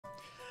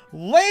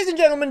Ladies and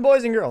gentlemen,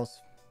 boys and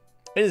girls,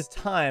 it is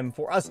time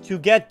for us to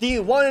get the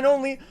one and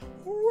only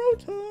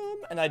ROTOM.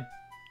 And I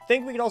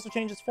think we could also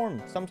change its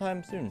form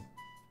sometime soon.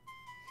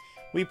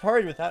 We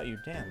partied without you.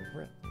 Damn,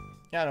 rip.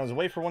 Yeah, and I was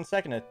away for 1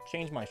 second to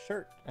change my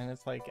shirt, and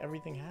it's like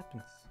everything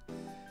happens.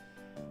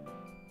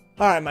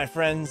 Alright, my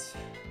friends.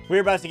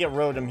 We're about to get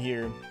ROTOM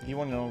here. The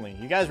one and only.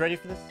 You guys ready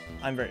for this?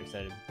 I'm very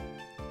excited.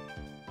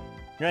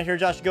 You're not here,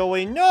 Josh. Go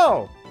away.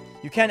 No!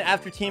 You can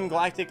after Team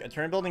Galactic, a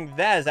turn building.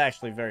 That is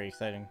actually very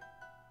exciting.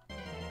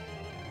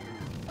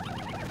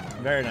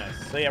 Very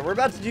nice. So yeah, we're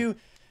about to do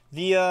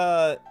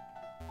the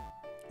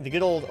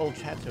good old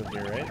Chateau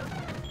here, right?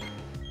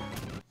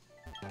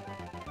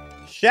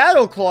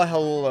 Shadowclaw,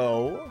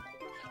 hello.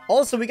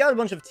 Also, we got a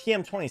bunch of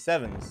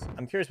TM27s.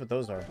 I'm curious what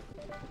those are.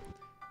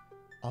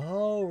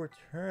 Oh,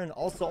 return.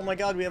 Also, oh my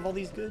god, we have all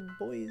these good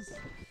boys.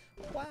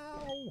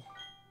 Wow.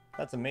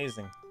 That's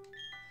amazing.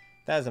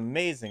 That is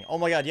amazing. Oh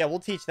my god, yeah, we'll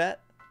teach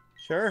that.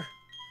 Sure.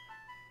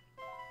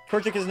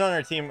 Torchic is not on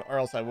our team, or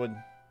else I would.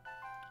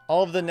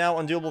 All of the now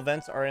undoable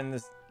events are in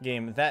this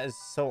game. That is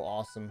so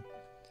awesome.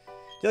 Do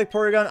you like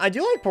Porygon? I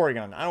do like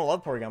Porygon. I don't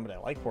love Porygon, but I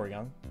like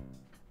Porygon.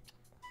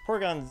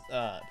 Porygon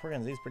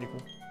Z is pretty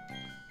cool.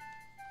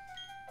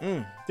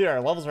 Dude, our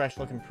levels are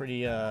actually looking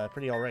pretty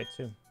alright,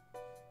 too.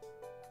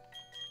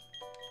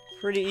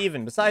 Pretty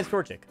even, besides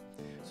Torchic.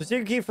 So,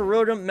 Secret Key for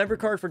Rotom, Member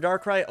Card for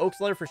Darkrai,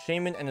 Oak's Letter for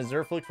Shaman, and a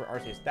Zerfluke for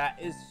Arceus. That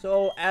is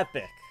so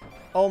epic.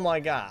 Oh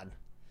my god.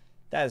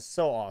 That is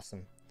so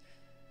awesome.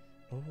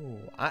 Oh,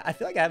 I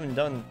feel like I haven't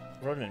done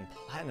Rotom in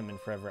Platinum in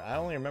forever. I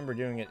only remember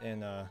doing it in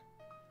the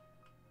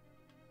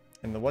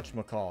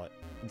whatchamacallit,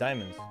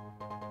 Diamonds.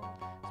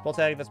 Spell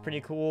tag, that's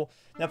pretty cool.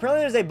 Now, apparently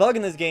there's a bug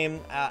in this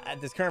game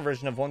at this current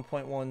version of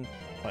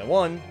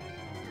 1.1.1.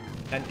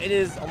 And it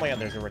is... Oh my god,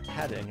 there's a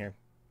Rattata in here.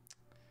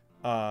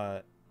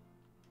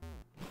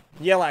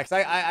 Yeah, Lax,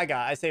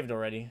 I saved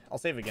already. I'll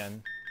save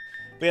again.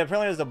 But yeah,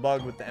 apparently there's a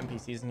bug with the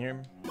NPCs in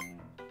here.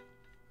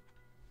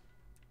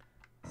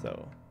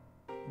 So...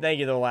 Thank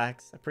you, though,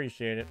 Lax.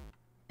 Appreciate it.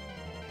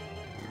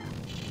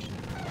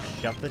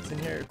 Shufflets in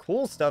here.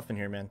 Cool stuff in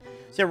here, man.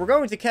 So, yeah, we're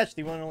going to catch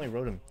the one and only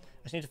Rotom.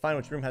 I just need to find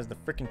which room has the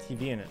freaking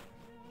TV in it.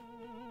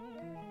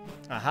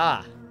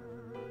 Aha!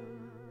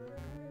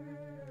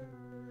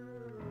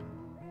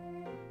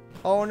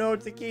 Oh, no,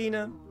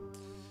 Takina.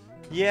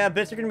 Yeah,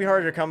 bits are going to be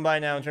harder to come by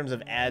now in terms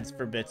of ads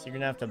for bits. You're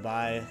going to have to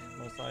buy,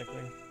 most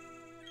likely.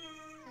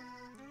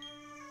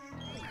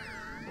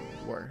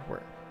 We're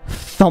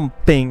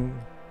thumping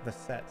the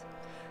set.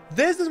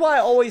 This is why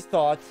I always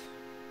thought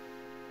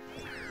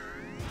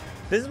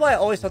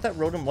that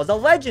Rotom was a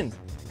legend.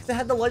 Because it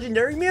had the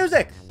legendary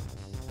music.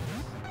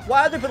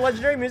 Why would they put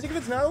legendary music if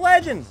it's not a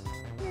legend?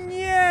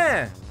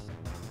 Yeah.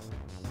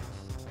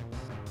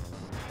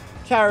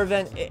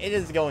 Caravan, it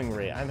is going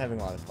great. I'm having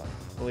a lot of fun.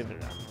 Believe it or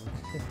not.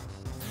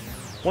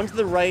 One to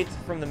the right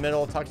from the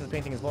middle. Talk to the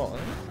painting as well.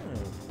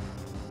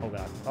 Oh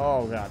god.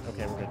 Oh god.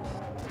 Okay, we're good.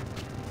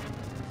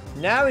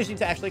 Now we just need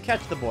to actually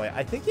catch the boy.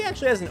 I think he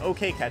actually has an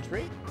okay catch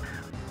rate.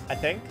 I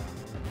think.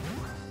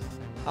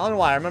 I don't know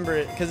why. I remember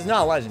it because it's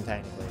not a legend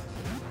technically.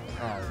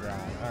 Oh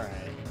god. All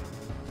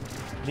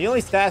right. The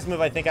only fast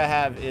move I think I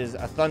have is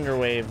a Thunder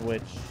Wave,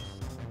 which.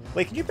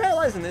 Wait, can you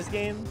paralyze in this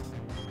game?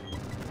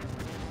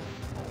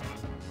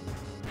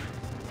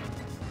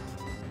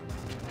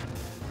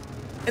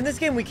 In this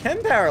game, we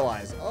can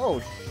paralyze.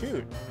 Oh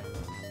shoot.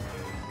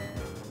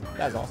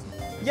 That's awesome.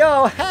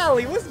 Yo,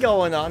 Hallie, what's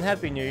going on?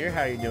 Happy New Year.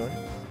 How are you doing?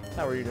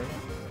 How are you doing?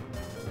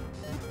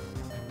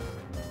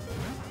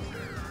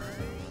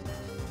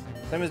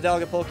 Same as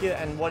Delegate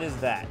Palkia, and what is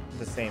that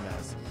the same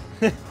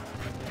as?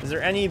 Is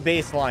there any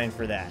baseline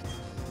for that?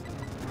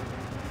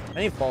 I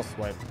need False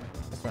Swipe.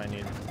 That's what I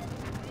need.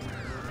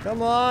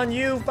 Come on,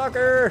 you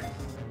fucker!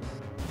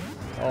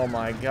 Oh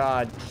my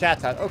god.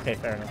 Chat's out. Okay,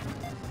 fair enough.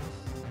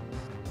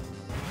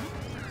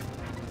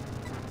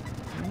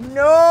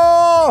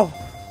 No!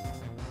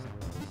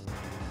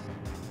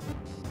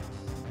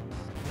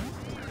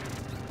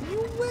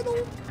 You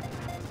little...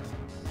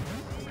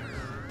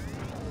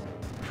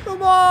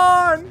 Come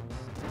on!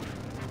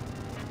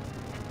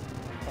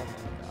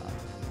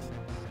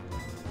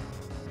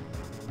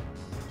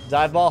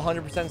 Dive ball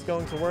 100% is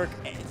going to work.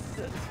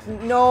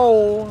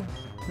 No.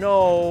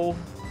 No.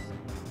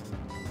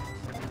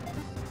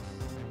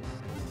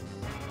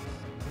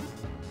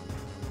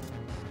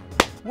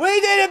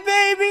 We did it,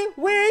 baby!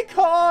 We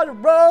caught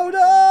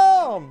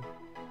Rotom!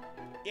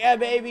 Yeah,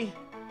 baby.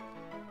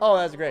 Oh,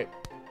 that's great.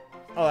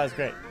 Oh, that's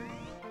great.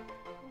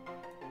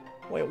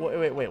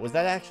 Wait. Was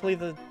that actually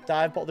the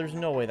dive ball? There's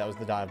no way that was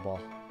the dive ball.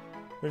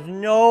 There's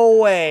no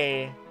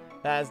way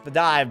that's the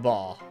dive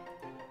ball.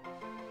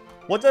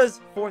 What does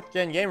 4th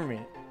gen gamer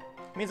mean?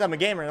 It means I'm a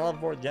gamer and I love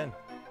 4th gen.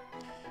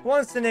 Who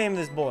wants to name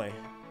this boy?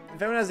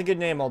 If anyone has a good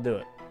name, I'll do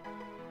it.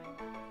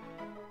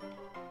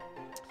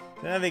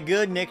 Can I have a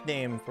good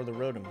nickname for the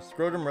Rotom?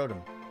 Scrotum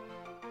Rotom.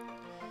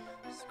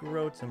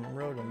 Scrotum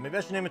Rotom. Maybe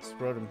I should name it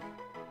Scrotum.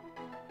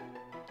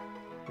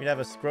 We'd have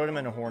a Scrotum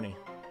and a Horny.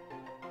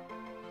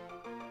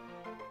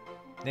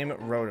 Name it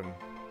Rotom.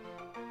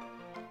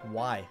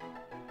 Why?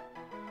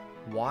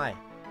 Why?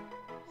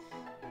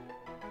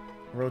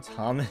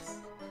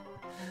 Rotomus.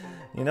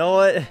 You know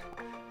what?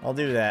 I'll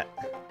do that.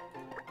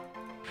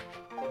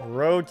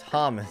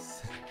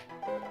 Rotomus.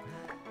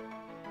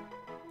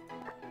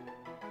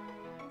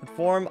 What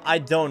form? I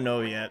don't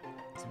know yet,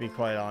 to be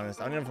quite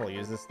honest. I don't know if we'll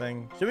use this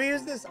thing. Should we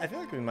use this? I feel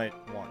like we might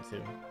want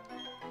to.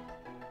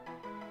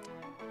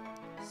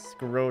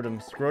 Scrotum.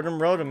 Scrotum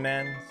Rotom,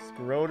 man.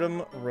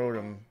 Scrotum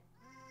Rotom.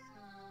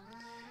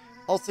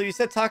 Also, you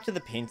said talk to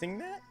the painting,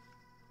 Matt?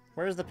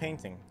 Where's the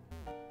painting?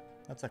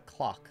 That's a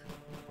clock.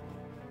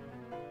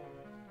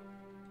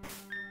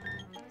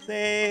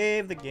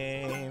 Save the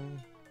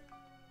game.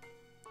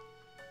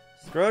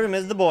 Scrotum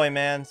is the boy,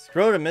 man.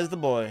 Scrotum is the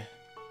boy.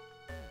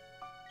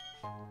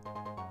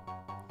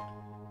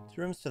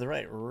 2 rooms to the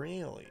right.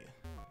 Really?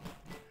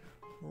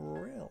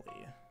 Really?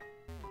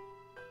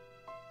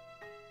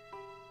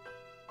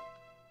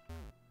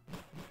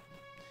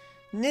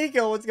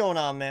 Nico, what's going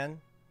on, man?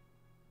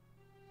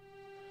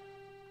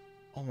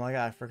 Oh my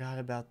god, I forgot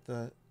about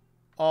the...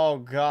 Oh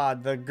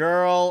god, the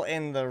girl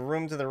in the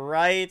room to the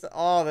right.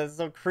 Oh, that's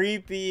so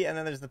creepy. And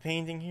then there's the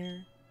painting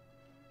here.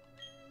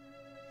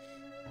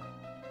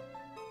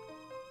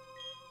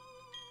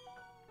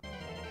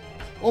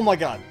 Oh my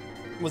god.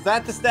 Was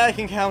that the static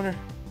encounter?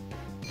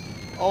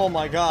 Oh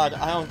my god,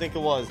 I don't think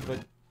it was, but...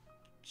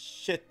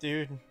 Shit,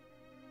 dude.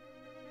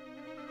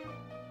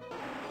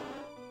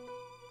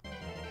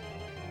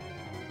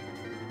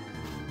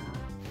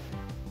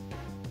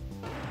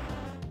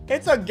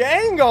 It's a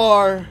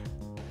Gengar!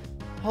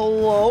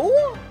 Hello?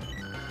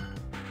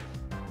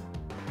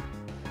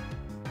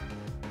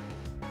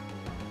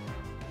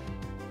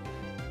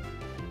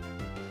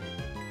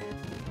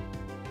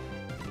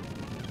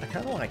 I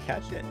kind of want to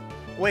catch it.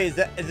 Wait, is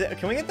it,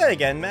 can we get that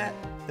again, Matt?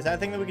 Is that a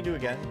thing that we can do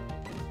again?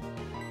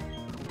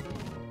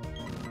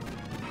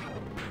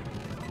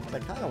 I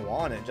kind of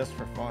want it just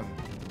for fun.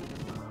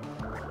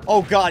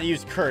 Oh god,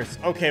 use curse.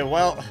 Okay,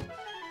 well,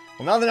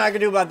 nothing I can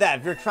do about that.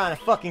 If you're trying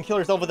to fucking kill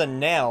yourself with a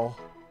nail,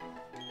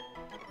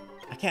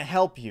 I can't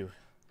help you.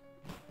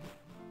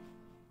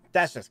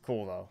 That's just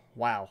cool, though.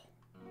 Wow.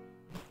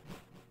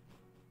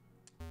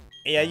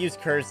 Yeah, use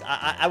curse.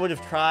 I would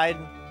have tried,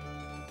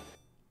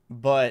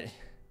 but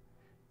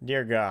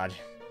dear God.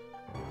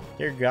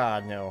 Dear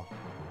God, no.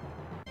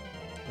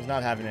 Was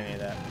not having any of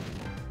that.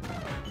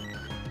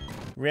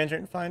 Re-enter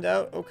and find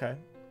out? Okay.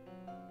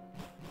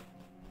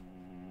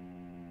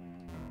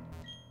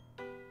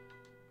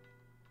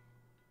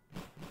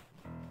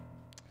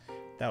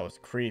 That was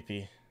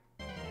creepy.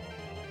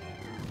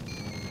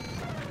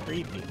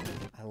 Creepy.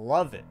 I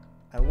love it.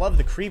 I love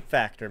the creep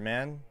factor,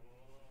 man.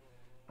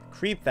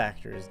 Creep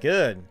factor is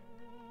good.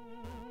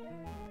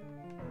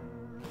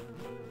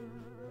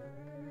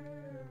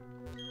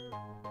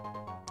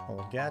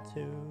 Oh, got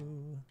to.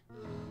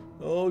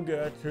 Oh,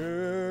 got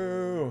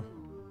to.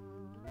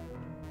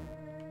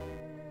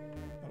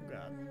 Oh,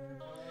 God.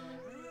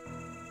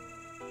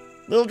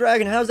 Little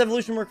Dragon, how does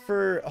evolution work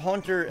for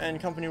Haunter and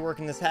company work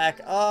in this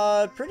hack?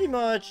 Pretty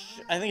much,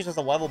 I think it's just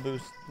a level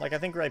boost. Like, I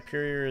think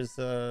Rhyperior is,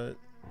 no,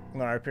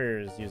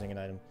 Rhyperior is using an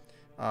item.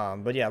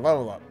 But yeah,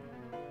 level up.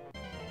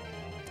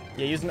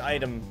 Yeah, use an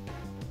item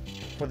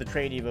for the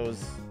trade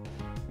evos.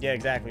 Yeah,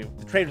 exactly.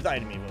 The trade with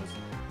item evos.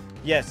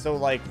 Yes, so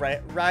like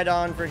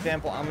Rhydon, for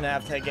example, I'm gonna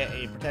have to get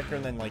a protector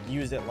and then like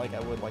use it like I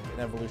would like an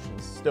evolution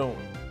stone.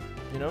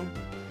 You know?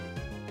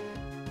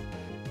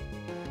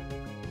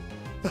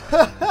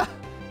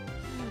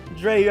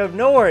 Dre, you have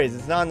no worries.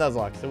 It's not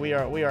Nuzlocke, so we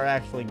are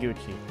actually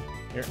Gucci.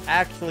 You're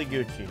actually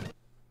Gucci.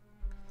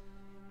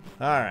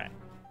 Alright.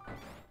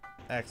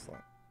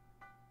 Excellent.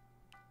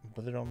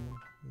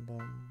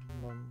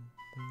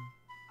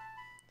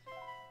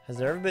 Has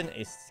there ever been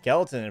a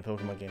skeleton in a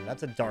Pokemon game?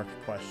 That's a dark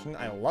question.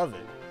 I love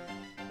it.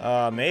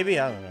 Maybe?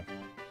 I don't know.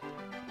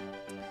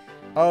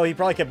 Oh, he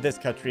probably kept this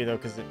cut tree, though,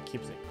 because it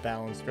keeps it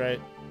balanced, right?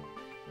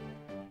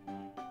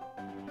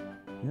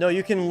 No,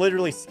 you can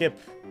literally skip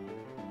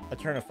a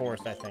turn of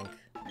Force, I think.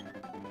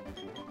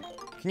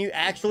 Can you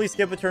actually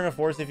skip a turn of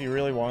Force if you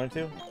really wanted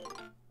to?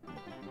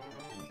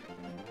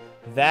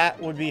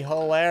 That would be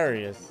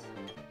hilarious.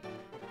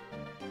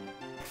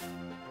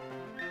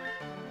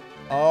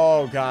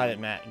 Oh, got it,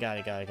 Matt. Got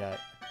it.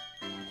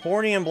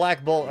 Horny and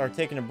Black Bolt are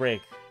taking a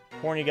break.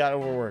 Horny got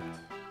overworked.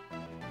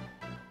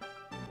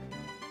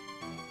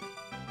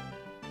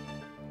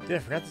 Dude, I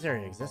forgot this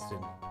area existed.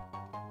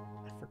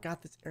 I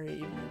forgot this area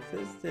even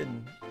existed.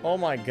 Oh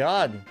my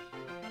god.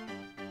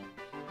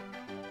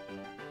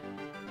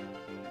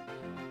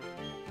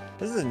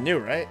 This is new,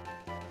 right?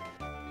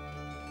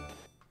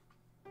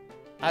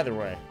 Either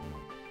way,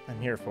 I'm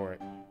here for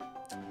it.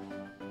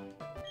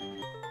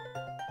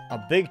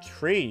 A big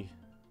tree.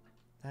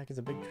 The heck is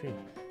a big tree?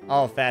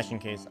 Oh, fashion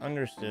case.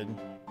 Understood.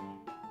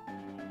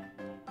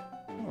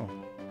 Oh.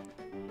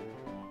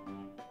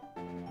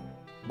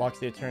 Blocks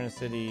the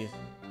Eternity.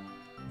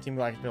 Team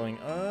Black building.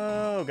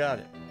 Oh, got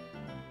it.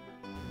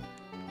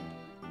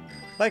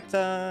 Like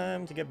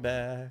time to get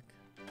back.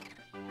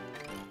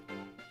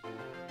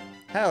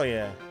 Hell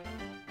yeah.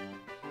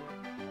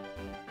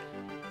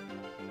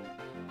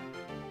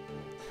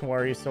 Why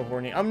are you so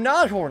horny? I'm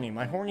not horny.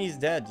 My horny's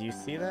dead. Do you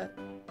see that?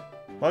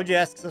 Why would you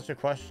ask such a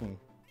question?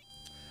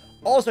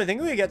 Also, I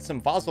think we could get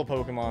some fossil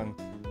Pokemon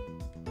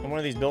in one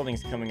of these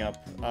buildings coming up.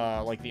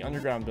 Like the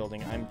underground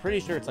building. I'm pretty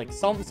sure it's like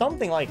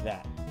something like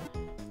that.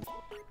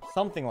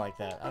 Something like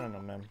that. I don't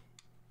know, man.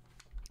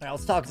 Alright,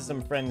 let's talk to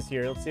some friends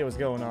here. Let's see what's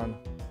going on.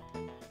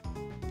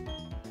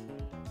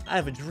 I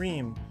have a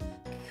dream.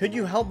 Could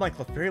you help my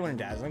Clefairy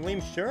Dazzling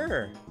Gleam?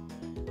 Sure.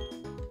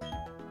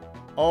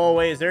 Oh,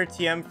 wait. Is there a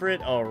TM for it?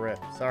 Oh, rip.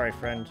 Sorry,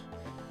 friend.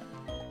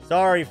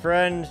 Sorry,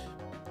 friend.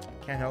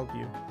 Can't help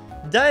you.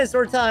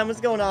 Dinosaur time. What's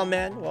going on,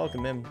 man?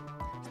 Welcome in.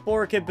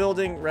 Explorer Kit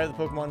building. Right at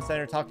the Pokemon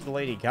Center. Talk to the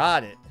lady.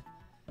 Got it.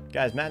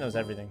 Guys, Matt knows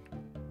everything.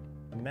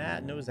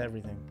 Matt knows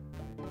everything.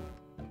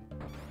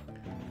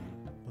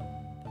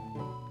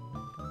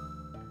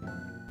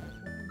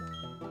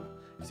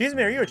 Excuse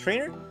me, are you a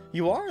trainer?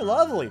 You are?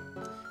 Lovely.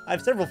 I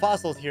have several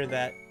fossils here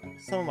that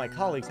some of my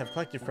colleagues have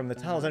collected from the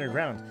tunnels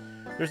underground.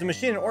 There's a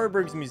machine in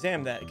Oreburg's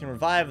museum that can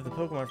revive the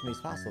Pokemon from these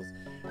fossils.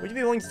 Would you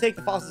be willing to take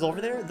the fossils over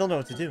there? They'll know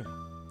what to do.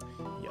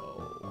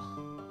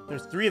 Yo.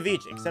 There's 3 of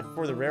each, except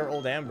for the rare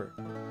old amber.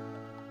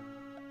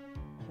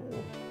 Oh.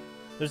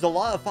 There's a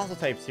lot of fossil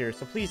types here,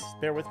 so please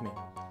bear with me.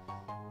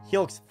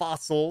 Helix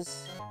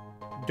fossils.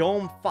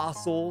 Dome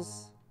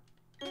fossils.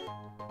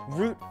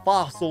 Root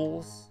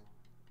fossils.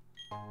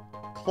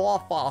 Claw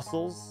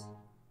fossils.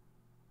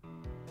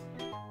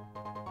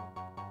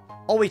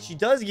 Oh, wait, she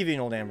does give you an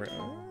old amber.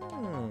 Oh.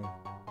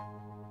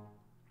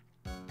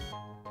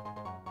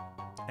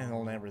 An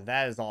old amber.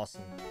 That is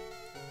awesome.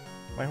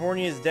 My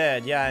horny is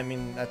dead. Yeah, I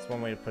mean, that's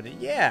one way to put it.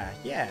 Yeah,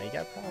 you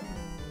got a problem.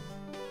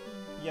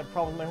 You have a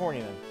problem with my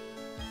horny, then.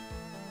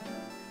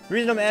 The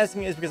reason I'm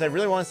asking is because I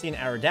really want to see an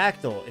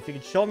Aerodactyl. If you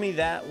could show me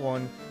that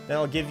one, then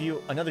I'll give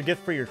you another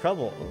gift for your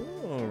trouble.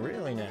 Oh,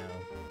 really now?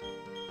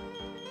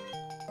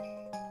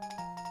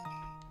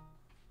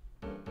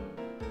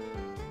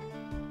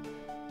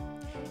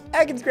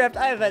 Agonscraft,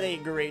 I have had a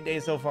great day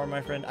so far,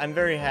 my friend. I'm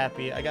very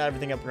happy. I got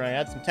everything up and running. I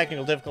had some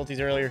technical difficulties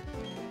earlier,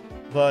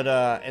 but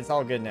it's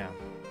all good now.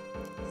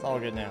 It's all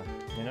good now,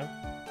 you know?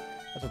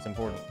 That's what's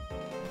important.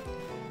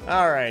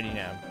 Alrighty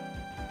now.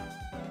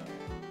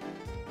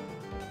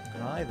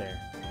 Hi there.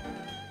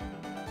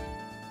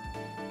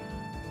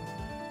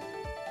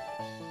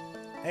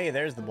 Hey,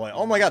 there's the boy.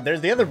 Oh my god,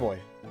 there's the other boy.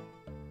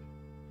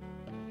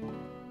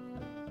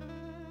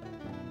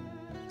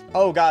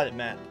 Oh, got it,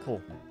 Matt.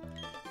 Cool.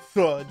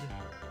 Thud.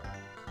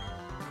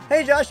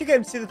 Hey Josh, you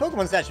came to see the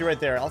Pokemon statue right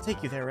there. I'll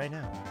take you there right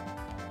now.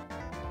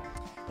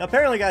 Now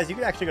apparently, guys, you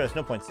can actually go to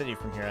Snow Point City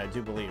from here, I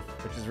do believe,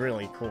 which is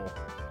really cool.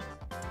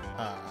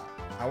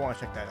 I want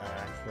to check that out,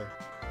 actually.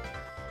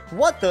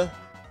 What the?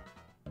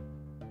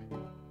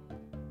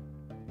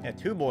 Yeah,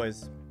 2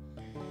 boys.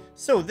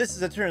 So, this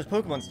is Eterna's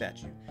Pokemon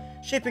statue,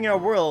 shaping our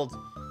world,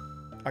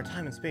 our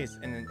time and space,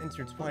 in an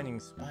intertwining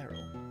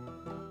spiral.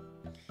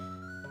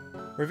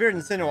 Revered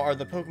in Sinnoh are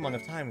the Pokemon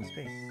of time and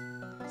space.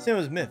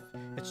 Sinnoh's myth,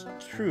 its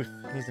truth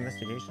needs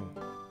investigation.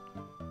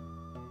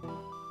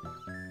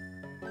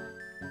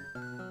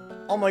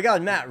 Oh my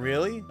god, Matt,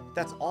 really?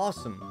 That's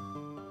awesome.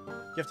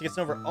 You have to get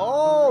Snover.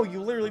 Oh,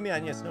 you literally mean I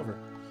need a Snover.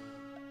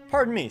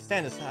 Pardon me,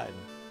 stand aside.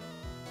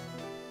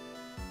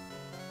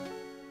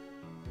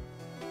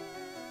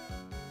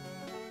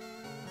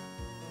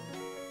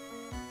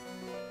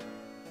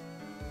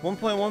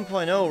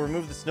 .1.1.0,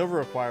 remove the Snover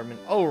requirement.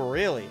 Oh,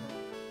 really?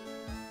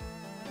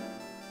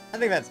 I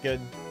think that's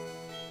good.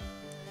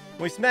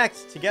 When we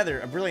smacked together,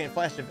 a brilliant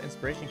flash of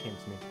inspiration came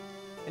to me.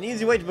 An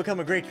easy way to become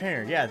a great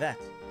trainer. Yeah, that.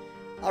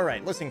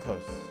 Alright, listen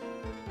close.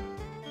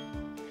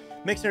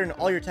 Make certain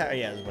all your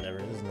yeah, whatever.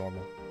 This is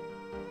normal.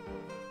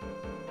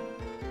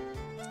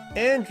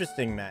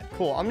 Interesting, Matt.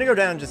 Cool. I'm gonna go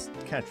down and just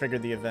kind of trigger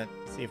the event.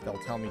 See if they'll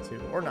tell me to.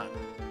 Or not.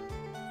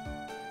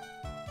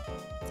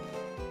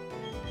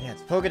 Yeah,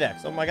 it's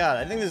Pokedex. Oh my god.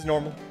 I think this is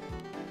normal.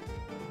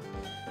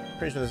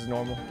 Pretty sure this is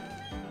normal.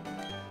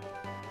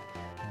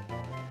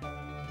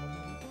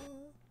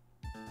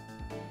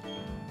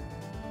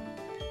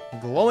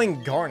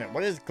 Glowing Garnet.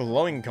 What is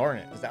Glowing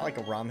Garnet? Is that like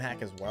a ROM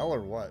hack as well,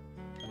 or what?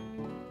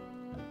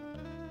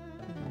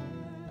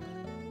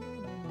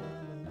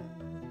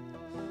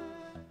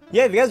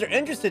 Yeah, if you guys are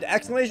interested,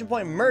 exclamation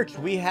point merch.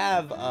 We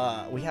have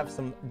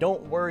some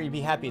Don't Worry, Be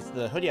Happy. It's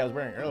the hoodie I was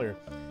wearing earlier.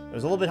 It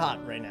was a little bit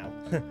hot right now.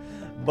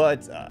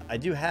 But I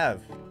do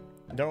have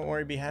Don't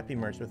Worry, Be Happy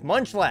merch with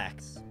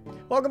Munchlax.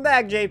 Welcome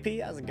back,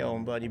 JP. How's it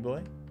going, buddy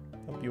boy?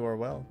 Hope you are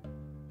well.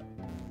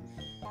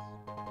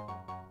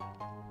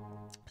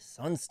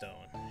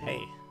 Sunstone. Hey.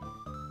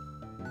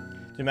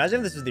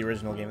 Imagine if this was the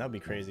original game. That would be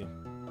crazy.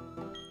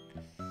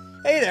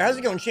 Hey there, how's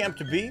it going, champ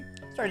to be?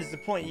 Sorry to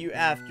disappoint you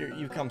after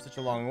you've come such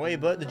a long way,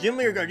 but the gym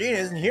leader Gardenia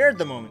isn't here at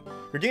the moment.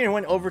 Gardenia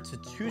went over to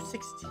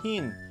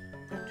 216.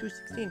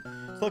 216.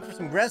 To look for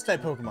some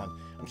grass-type Pokemon.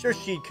 I'm sure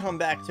she'd come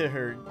back to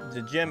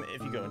the gym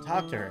if you go and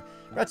talk to her.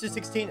 Route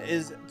 216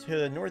 is to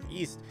the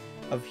northeast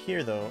of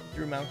here, though,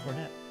 through Mount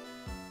Cornet.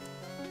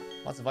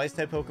 Lots of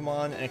Ice-type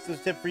Pokemon. An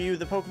exclusive tip for you,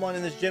 the Pokemon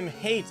in this gym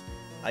hate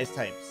Ice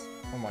types.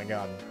 Oh my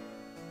god.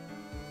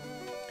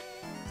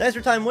 Thanks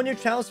for time. What new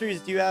channel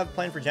series do you have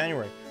planned for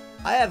January?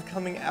 I have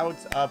coming out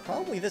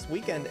probably this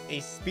weekend a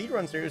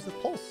speedrun series with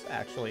Pulse,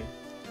 actually.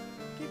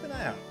 Keep an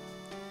eye out.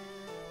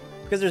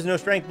 Because there's no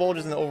strength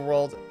bulges in the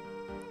overworld,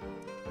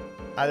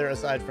 either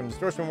aside from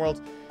Distortion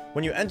World.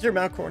 When you enter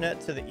Mount Coronet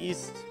to the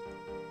east,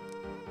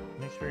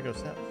 make sure you go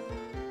south.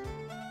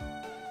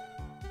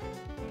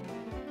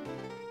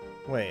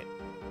 Wait,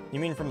 you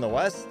mean from the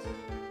west?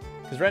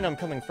 Because right now I'm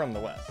coming from the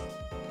west,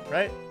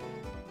 right?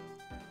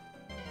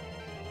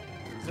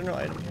 Is there no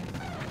item here?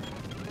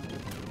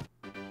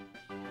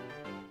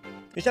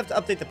 You should have to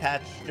update the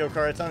patch,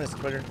 Joker. It's on his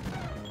Twitter.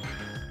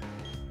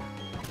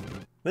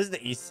 This is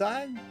the east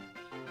side?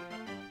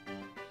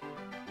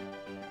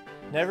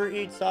 Never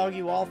eat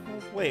soggy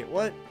waffles? Wait,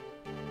 what?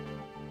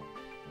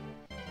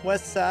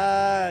 West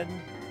side.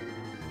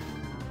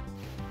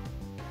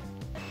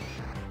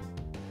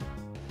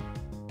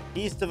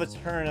 East of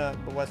Eterna,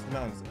 but west of the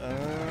mountains.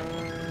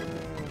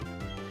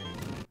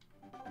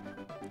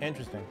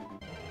 Interesting.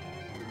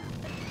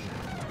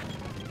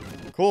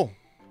 Cool.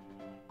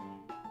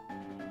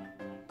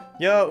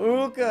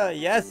 Yo, Uka!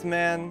 Yes,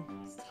 man.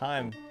 It's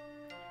time.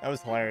 That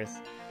was hilarious.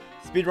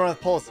 Speedrun with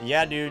Pulse.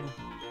 Yeah, dude.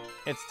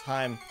 It's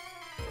time.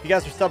 If you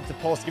guys are subbed to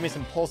Pulse, give me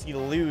some Pulsey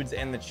lewds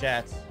in the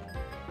chat.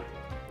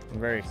 I'm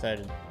very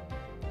excited.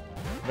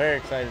 Very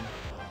excited.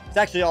 It's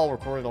actually all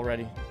recorded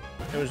already.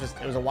 It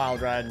was a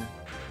wild ride.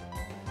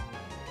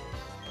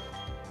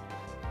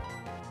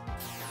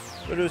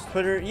 Go to his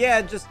Twitter.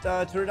 Yeah, just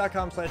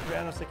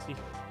twitter.com/Drayano60.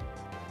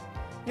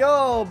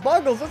 Yo,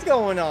 Buggles, what's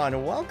going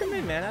on? Welcome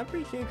in, man. I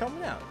appreciate you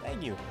coming out.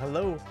 Thank you.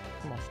 Hello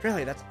from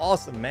Australia. That's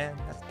awesome, man.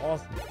 That's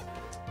awesome.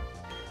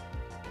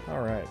 All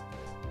right.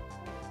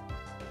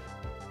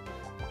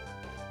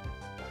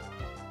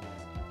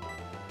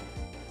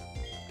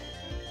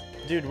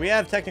 Dude, we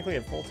have technically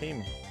a full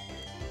team.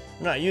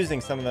 I'm not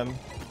using some of them,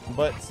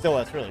 but still,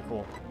 that's really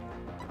cool.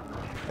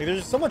 Like, there's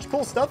just so much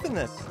cool stuff in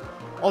this.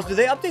 Also, did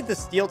they update the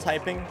steel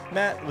typing,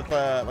 Matt, with,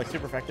 like,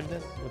 super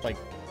effectiveness? With, like,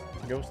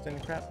 ghost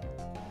and crap?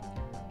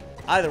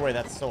 Either way,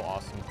 that's so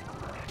awesome.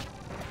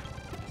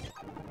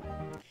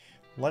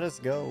 Let us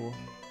go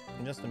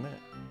in just a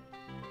minute.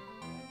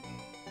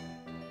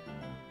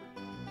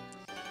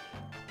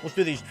 Let's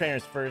do these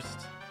trainers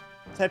first.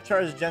 Type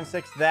Charge Gen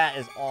 6. That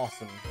is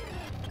awesome.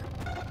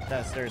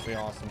 That's seriously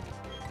awesome.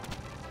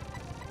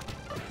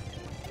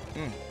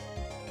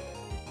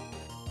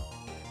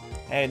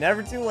 Hey,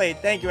 never too late.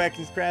 Thank you,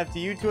 Atkins Craft. To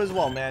you too as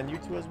well, man. You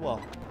too as well.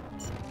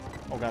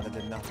 Oh god, that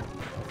did nothing.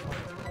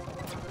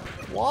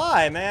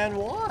 Why, man?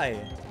 Why?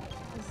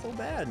 It's so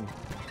bad.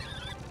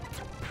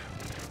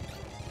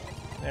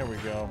 There we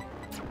go.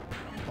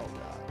 Oh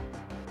god.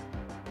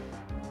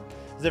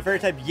 Is there fairy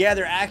type? Yeah,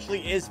 there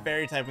actually is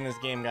fairy type in this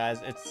game,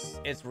 guys.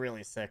 It's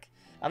really sick.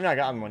 I've not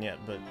gotten one yet,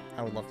 but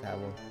I would love to have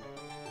one.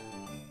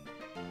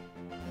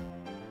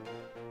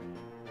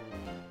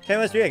 Okay,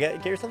 Mr. Yeah,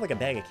 get yourself like a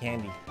bag of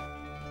candy.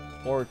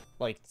 Or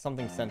like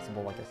something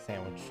sensible like a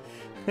sandwich.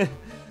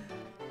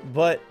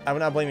 But I would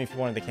not blame you if you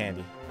wanted the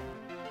candy.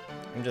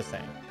 I'm just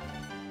saying.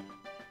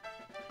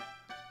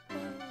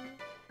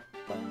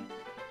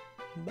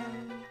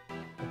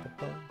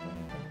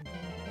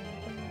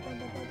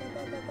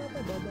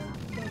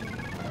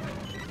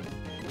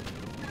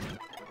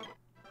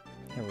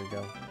 Here we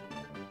go.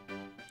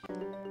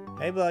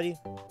 Hey, buddy.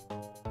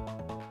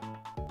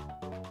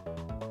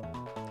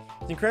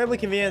 It's incredibly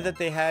convenient that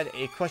they had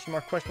a question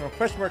mark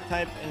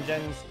type in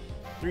gens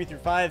 3 through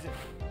 5. It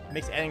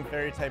makes adding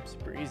fairy type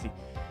super easy.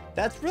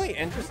 That's really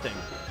interesting.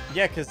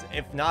 Yeah, because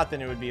if not,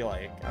 then it would be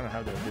like, I don't know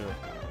how they would do it.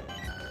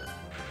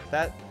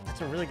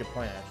 That's a really good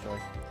point, actually.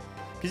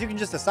 Because you can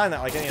just assign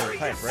that like any other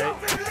type, right?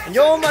 And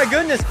yo, my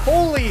goodness,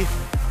 holy!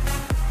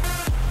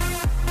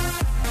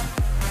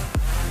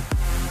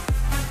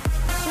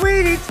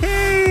 Sweetie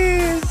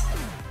Tees!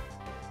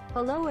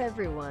 Hello,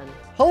 everyone.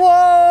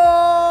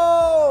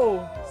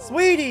 Hello!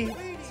 Sweetie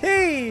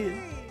Tees!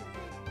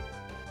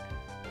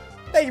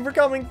 Thank you for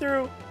coming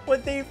through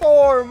with the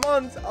 4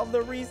 months of the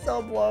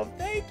resub love.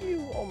 Thank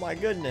you. Oh my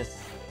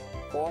goodness.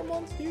 4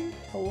 months, dude.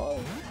 Hello.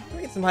 Can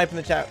we get some hype in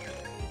the chat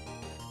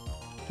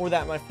for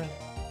that, my friend?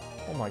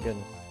 Oh my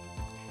goodness.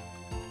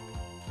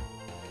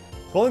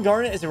 Golden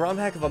Garnet is a ROM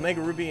hack of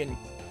Omega Ruby and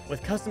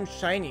with custom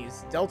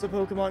shinies. Delta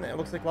Pokemon. It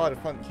looks like a lot of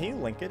fun. Can you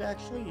link it,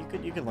 actually? You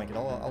could link it.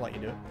 I'll let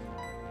you do it.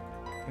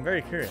 I'm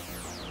very curious.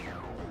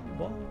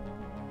 What?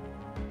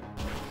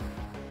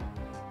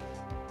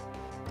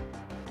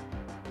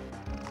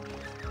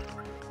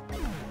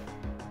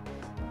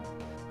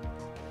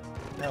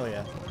 Hell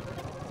yeah.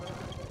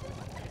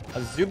 A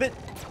Zubit.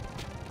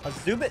 A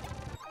Zubit.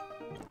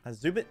 A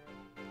Zubit.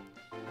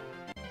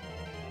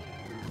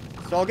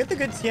 So I'll get the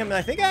good TM, and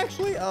I think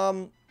actually,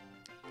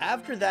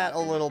 after that a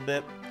little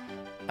bit,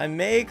 I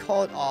may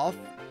call it off.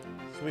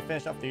 So we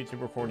finished off the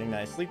YouTube recording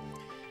nicely.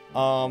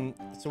 So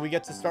we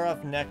get to start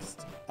off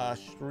next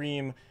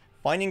stream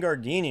finding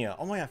Gardenia.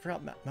 Oh my god, I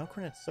forgot Mount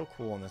Coronet's so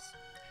cool in this.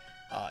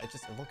 It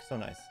looks so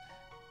nice.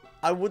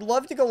 I would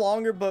love to go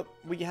longer, but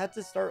we had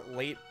to start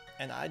late.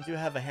 And I do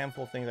have a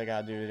handful of things I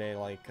gotta do today,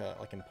 like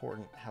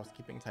important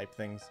housekeeping type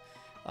things.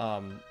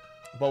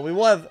 But we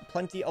will have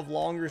plenty of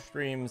longer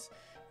streams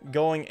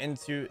going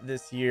into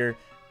this year.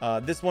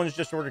 This one's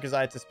just shorter because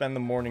I had to spend the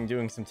morning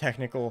doing some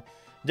technical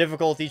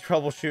difficulty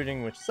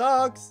troubleshooting, which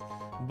sucks.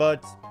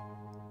 But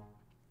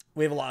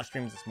we have a lot of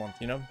streams this month,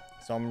 you know?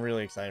 So I'm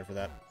really excited for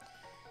that.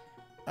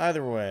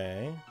 Either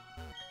way,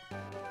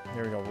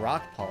 there we go.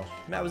 Rock polish.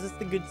 Matt, was this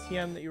the good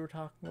TM that you were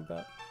talking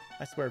about?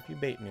 I swear, if you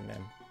bait me,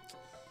 man.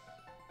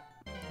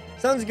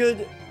 Sounds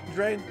good,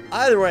 Dre.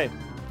 Either way,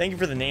 thank you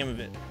for the name of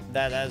it.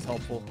 That is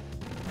helpful.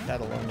 That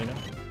alone, you know?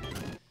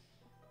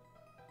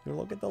 Dude,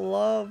 look at the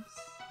loves.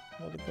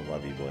 Look at the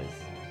lovey boys.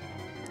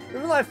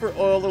 We've been live for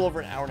a little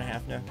over an hour and a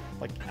half now.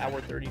 Like hour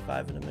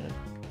 35 in a minute.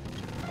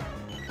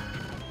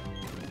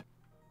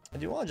 I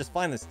do want to just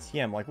find this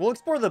TM. Like, we'll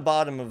explore the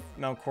bottom of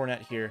Mount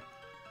Coronet here.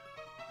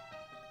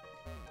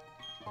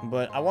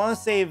 But I want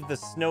to save the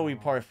snowy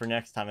part for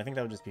next time. I think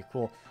that would just be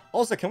cool.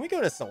 Also, can we go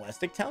to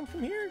Celestic Town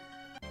from here?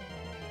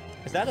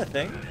 Is that a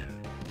thing?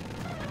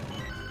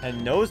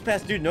 And Nose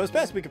Pass. Dude, Nose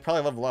Pass, we could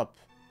probably level up.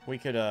 We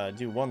could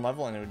do one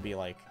level and it would be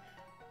like...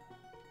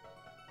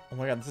 Oh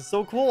my god, this is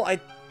so cool.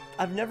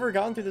 I've never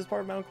gone through this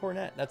part of Mount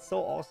Coronet. That's so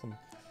awesome.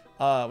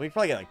 We could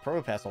probably get like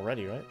Pro Pass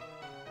already, right?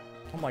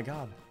 Oh my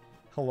god.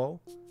 Hello?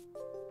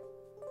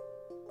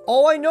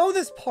 Oh, I know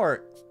this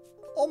part.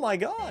 Oh my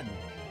god.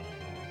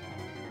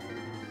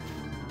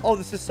 Oh,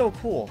 this is so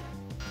cool.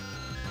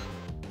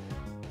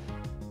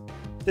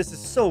 This is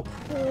so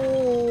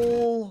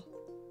cool.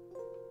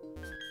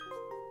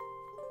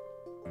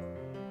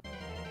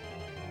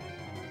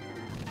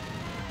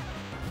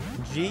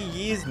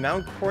 GE's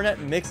Mount Coronet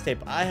mixtape.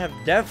 I have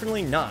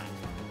definitely not.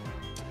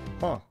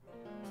 Huh.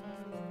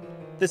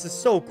 This is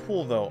so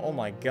cool, though. Oh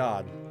my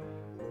god.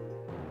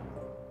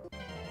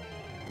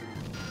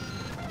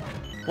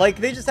 Like,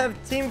 they just have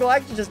Team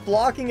Galactic just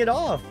blocking it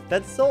off.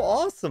 That's so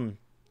awesome.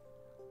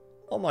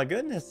 Oh my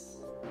goodness.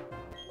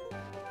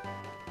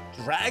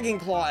 Dragon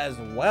Claw as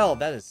well.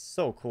 That is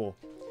so cool.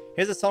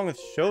 Here's a song with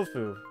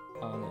Shofu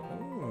on it.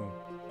 Ooh.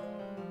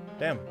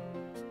 Damn.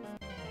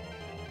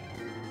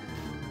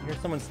 Here's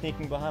someone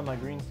sneaking behind my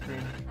green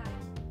screen.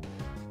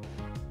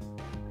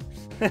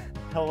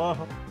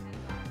 Hello.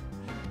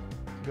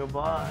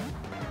 Goodbye.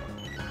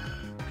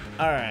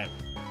 Alright.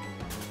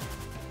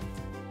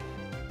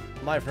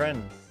 My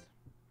friends.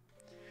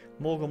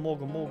 Mogul,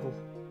 mogul, mogul.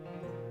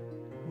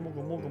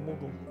 Mogul, mogul,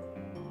 mogul.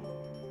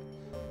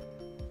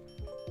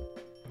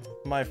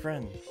 My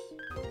friends.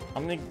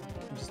 I'm gonna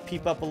just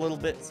peep up a little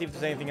bit, see if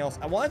there's anything else.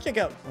 I want to check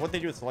out what they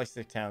do with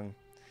Celestic Town.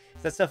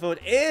 Is that stuff? It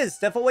is!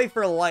 Step away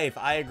for life.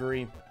 I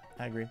agree.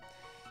 I agree.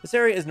 This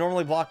area is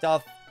normally blocked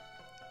off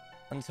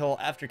until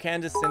after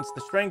Candace, since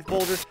the strength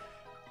boulder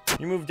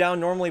you move down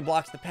normally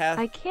blocks the path.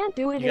 I can't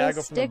do it and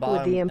stick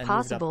with the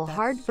impossible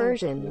hard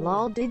version. Cool.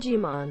 Lol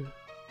Digimon.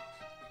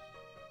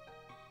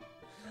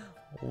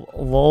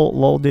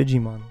 Lol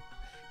Digimon.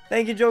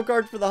 Thank you, Joe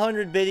Card, for the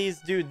 100 biddies.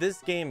 Dude,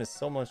 this game is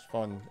so much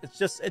fun.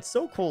 It's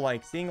so cool,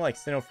 like, seeing, like,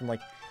 Sinnoh from,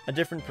 like, a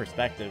different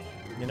perspective,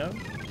 you know?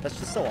 That's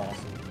just so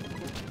awesome.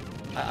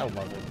 I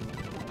love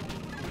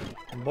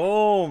it.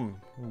 Boom.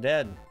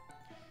 Dead.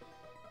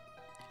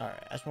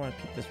 Alright, I just want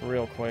to peep this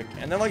real quick.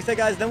 And then, like I said,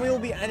 guys, then we will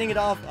be ending it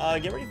off.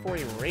 Get ready for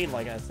a raid,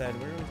 like I said.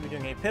 We're going to be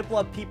doing a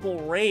Piplup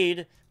People raid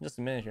in just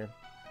a minute here.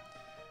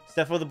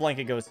 Steph with the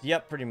blanket ghost.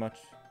 Yep, pretty much.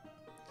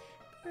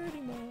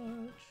 Pretty much.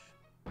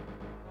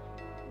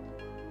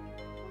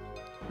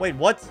 Wait,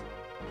 what?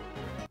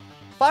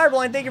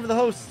 Fireblind, thank you for the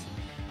host.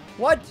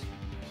 What?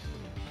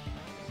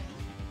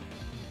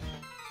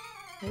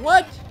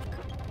 What?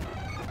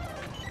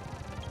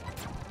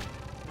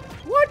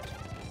 What?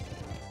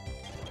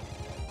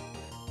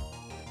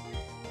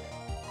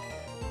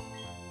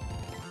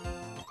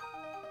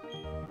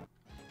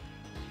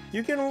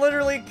 You can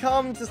literally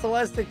come to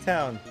Celestic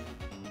Town.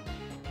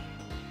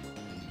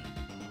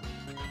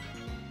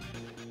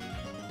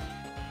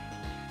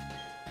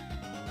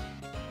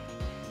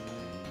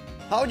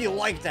 How would you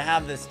like to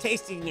have this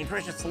tasty,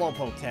 nutritious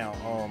Slowpoke tail?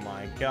 Oh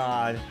my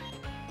god.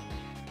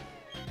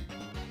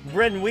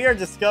 Britton, we are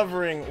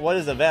discovering what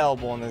is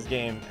available in this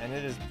game, and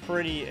it is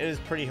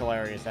pretty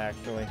hilarious,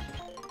 actually.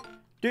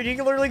 Dude, you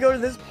can literally go to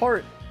this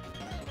part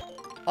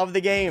of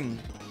the game.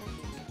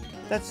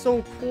 That's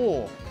so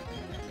cool.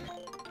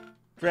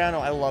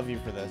 Drayano, I love you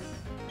for this.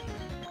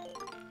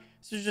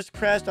 This just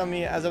crashed on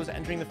me as I was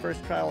entering the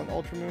first trial in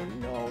Ultramoon.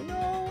 No,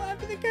 no,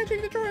 after the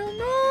catching the trial,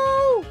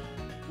 no!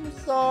 I'm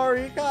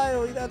sorry,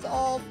 Kylie, that's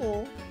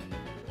awful.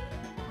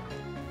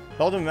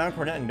 Beldum, Mount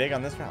Coronet, and big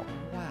on this route.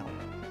 Wow.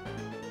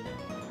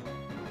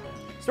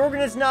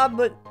 Sorgan is not,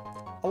 but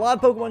a lot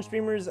of Pokemon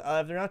streamers,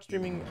 if they're not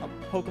streaming a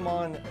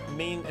Pokemon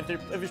main, if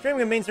you're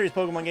streaming a main series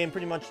Pokemon game,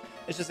 pretty much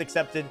it's just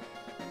accepted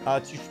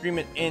to stream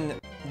it in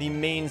the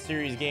main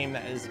series game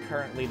that is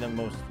currently the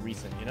most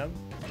recent, you know?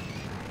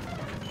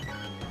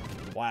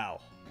 Wow.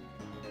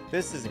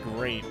 This is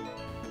great.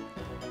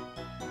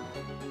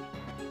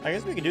 I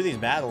guess we could do these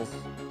battles,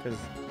 because,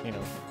 you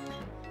know,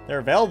 they're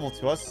available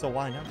to us, so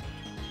why not?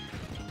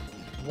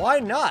 Why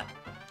not?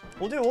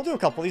 We'll do a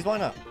couple of these, why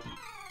not?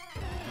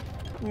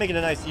 Making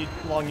a nice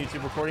long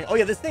YouTube recording. Oh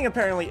yeah, this thing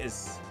apparently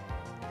is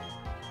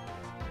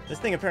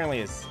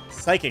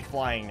psychic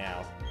flying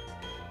now.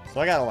 So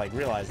I gotta like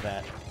realize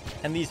that.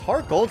 And these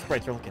heart gold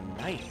sprites are looking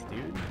nice,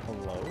 dude.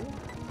 Hello?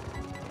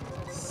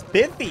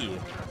 Spiffy.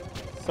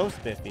 So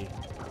spiffy.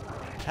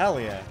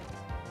 Hell yeah.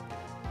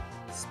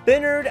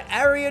 Spinnerd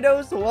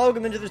Ariados,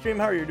 welcome into the stream.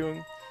 How are you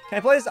doing? Can I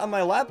play this on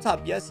my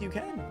laptop? Yes, you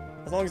can.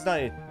 As long as it's not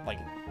a, like,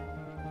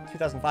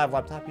 2005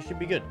 laptop, you should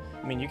be good.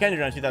 I mean, you can do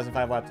it on a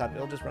 2005 laptop.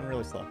 It'll just run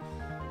really slow.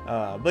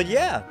 But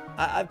yeah,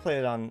 I played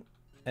it on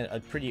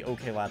a pretty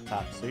okay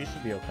laptop, so you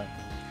should be okay.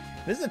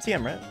 This is a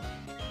TM, right?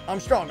 I'm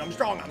strong, I'm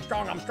strong, I'm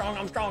strong, I'm strong,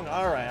 I'm strong.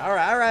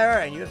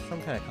 Alright. You have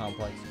some kind of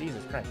complex.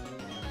 Jesus Christ.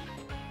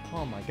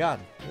 Oh my god.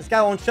 This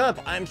guy won't shut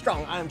up. I'm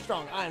strong, I'm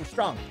strong, I'm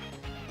strong.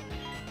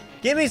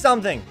 Give me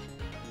something.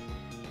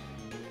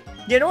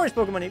 Yeah, no worries,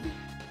 Pokemon Navy.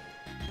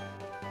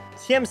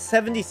 TM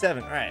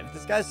 77. Alright, if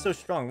this guy's so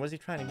strong, what is he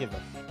trying to give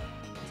us?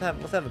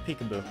 Let's have a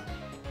peekaboo.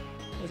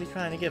 What is he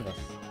trying to give us?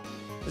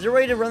 Is there a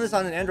way to run this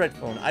on an Android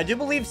phone? I do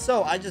believe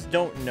so. I just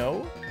don't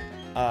know,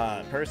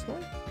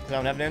 personally. Because I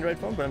don't have an Android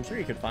phone, but I'm sure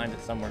you could find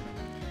it somewhere.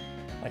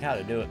 Like how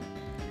to do it.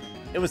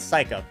 It was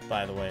Psycho,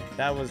 by the way.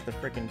 That was the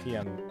freaking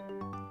TM.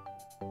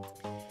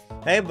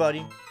 Hey,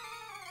 buddy.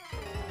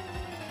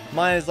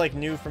 Mine is like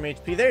new from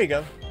HP. There you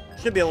go.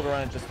 Should be able to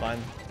run it just fine.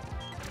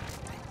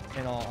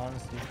 In all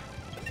honesty.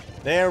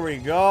 There we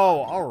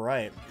go.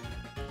 Alright.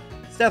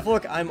 Steph,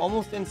 look, I'm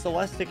almost in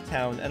Celestic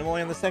Town, and I'm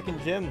only on the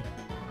second gym.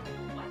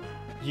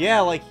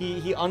 Yeah, like,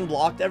 he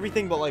unblocked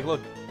everything, but, like,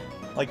 look.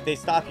 Like, they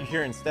stop you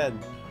here instead.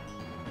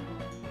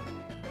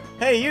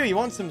 Hey, you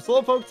want some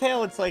Slowpoke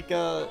Tail? It's like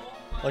for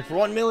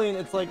 1 million,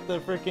 it's like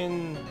the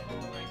freaking...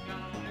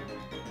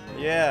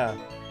 Yeah.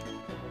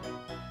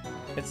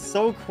 It's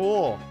so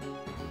cool.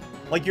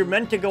 Like, you're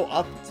meant to go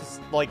up to,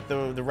 like,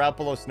 the route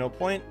below Snow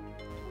Point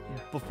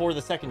before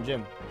the second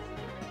gym.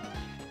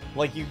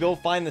 Like, you go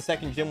find the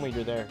second gym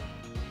leader there.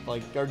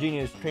 Like,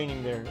 Gardenia is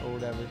training there, or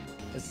whatever.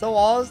 It's so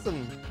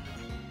awesome.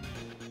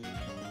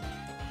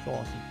 So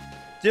awesome.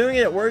 Doing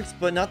it works,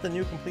 but not the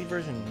new complete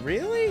version.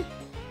 Really?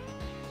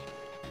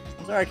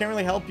 I'm sorry, I can't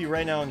really help you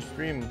right now on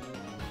stream.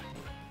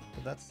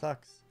 But that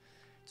sucks.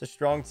 It's a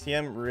strong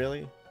TM,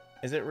 really?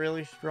 Is it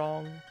really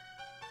strong?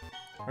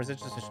 Or is it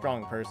just a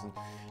strong person?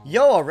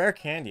 Yo, a rare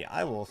candy.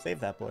 I will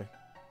save that boy.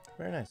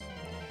 Very nice.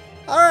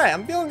 Alright,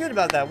 I'm feeling good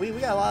about that. We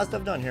got a lot of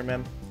stuff done here,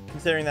 man.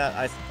 Considering that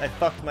I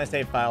fucked my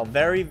save file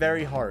very,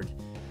 very hard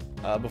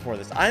before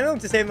this. I'm going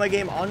to save my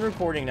game on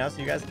recording now so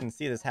you guys can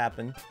see this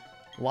happen.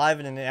 Live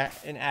and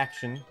in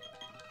action.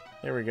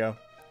 There we go.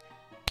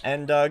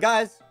 And,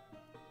 guys.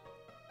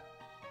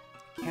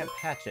 Can't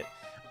patch it.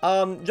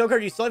 Joker,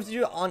 you still have to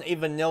do it on a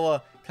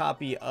vanilla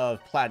copy of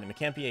Platinum. It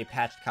can't be a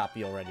patched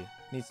copy already.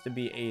 It needs to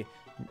be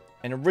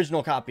an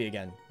original copy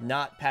again.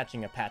 Not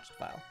patching a patched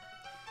file.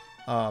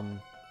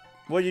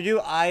 What you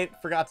do, I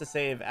forgot to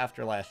save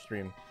after last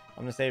stream.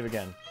 I'm gonna save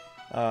again.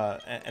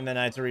 And then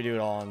I had to redo it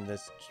all on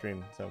this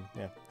stream. So,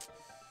 yeah.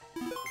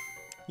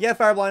 Yeah,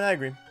 Fireblind, I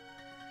agree.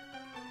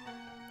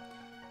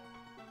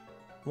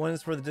 One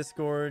is for the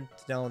Discord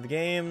to download the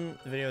game.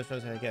 The video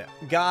shows how to get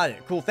it. Got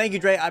it. Cool. Thank you,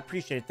 Dre. I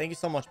appreciate it. Thank you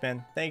so much,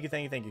 man. Thank you,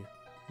 thank you, thank you.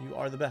 You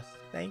are the best.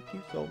 Thank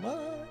you so much.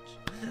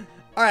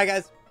 Alright,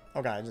 guys.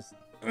 Oh, God. I just...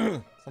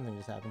 something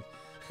just happened.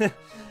 Thank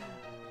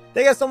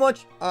you guys so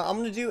much. I'm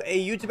going to do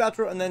a YouTube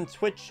outro and then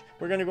Twitch.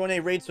 We're going to go in a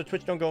raid, so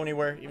Twitch don't go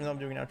anywhere, even though I'm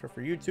doing an outro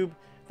for YouTube.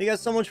 Thank you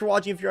guys so much for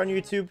watching if you're on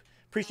YouTube.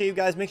 Appreciate you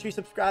guys. Make sure you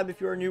subscribe if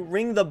you are new.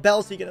 Ring the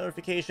bell so you get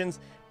notifications.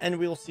 And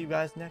we will see you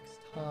guys next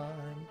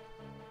time.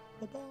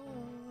 Bye-bye.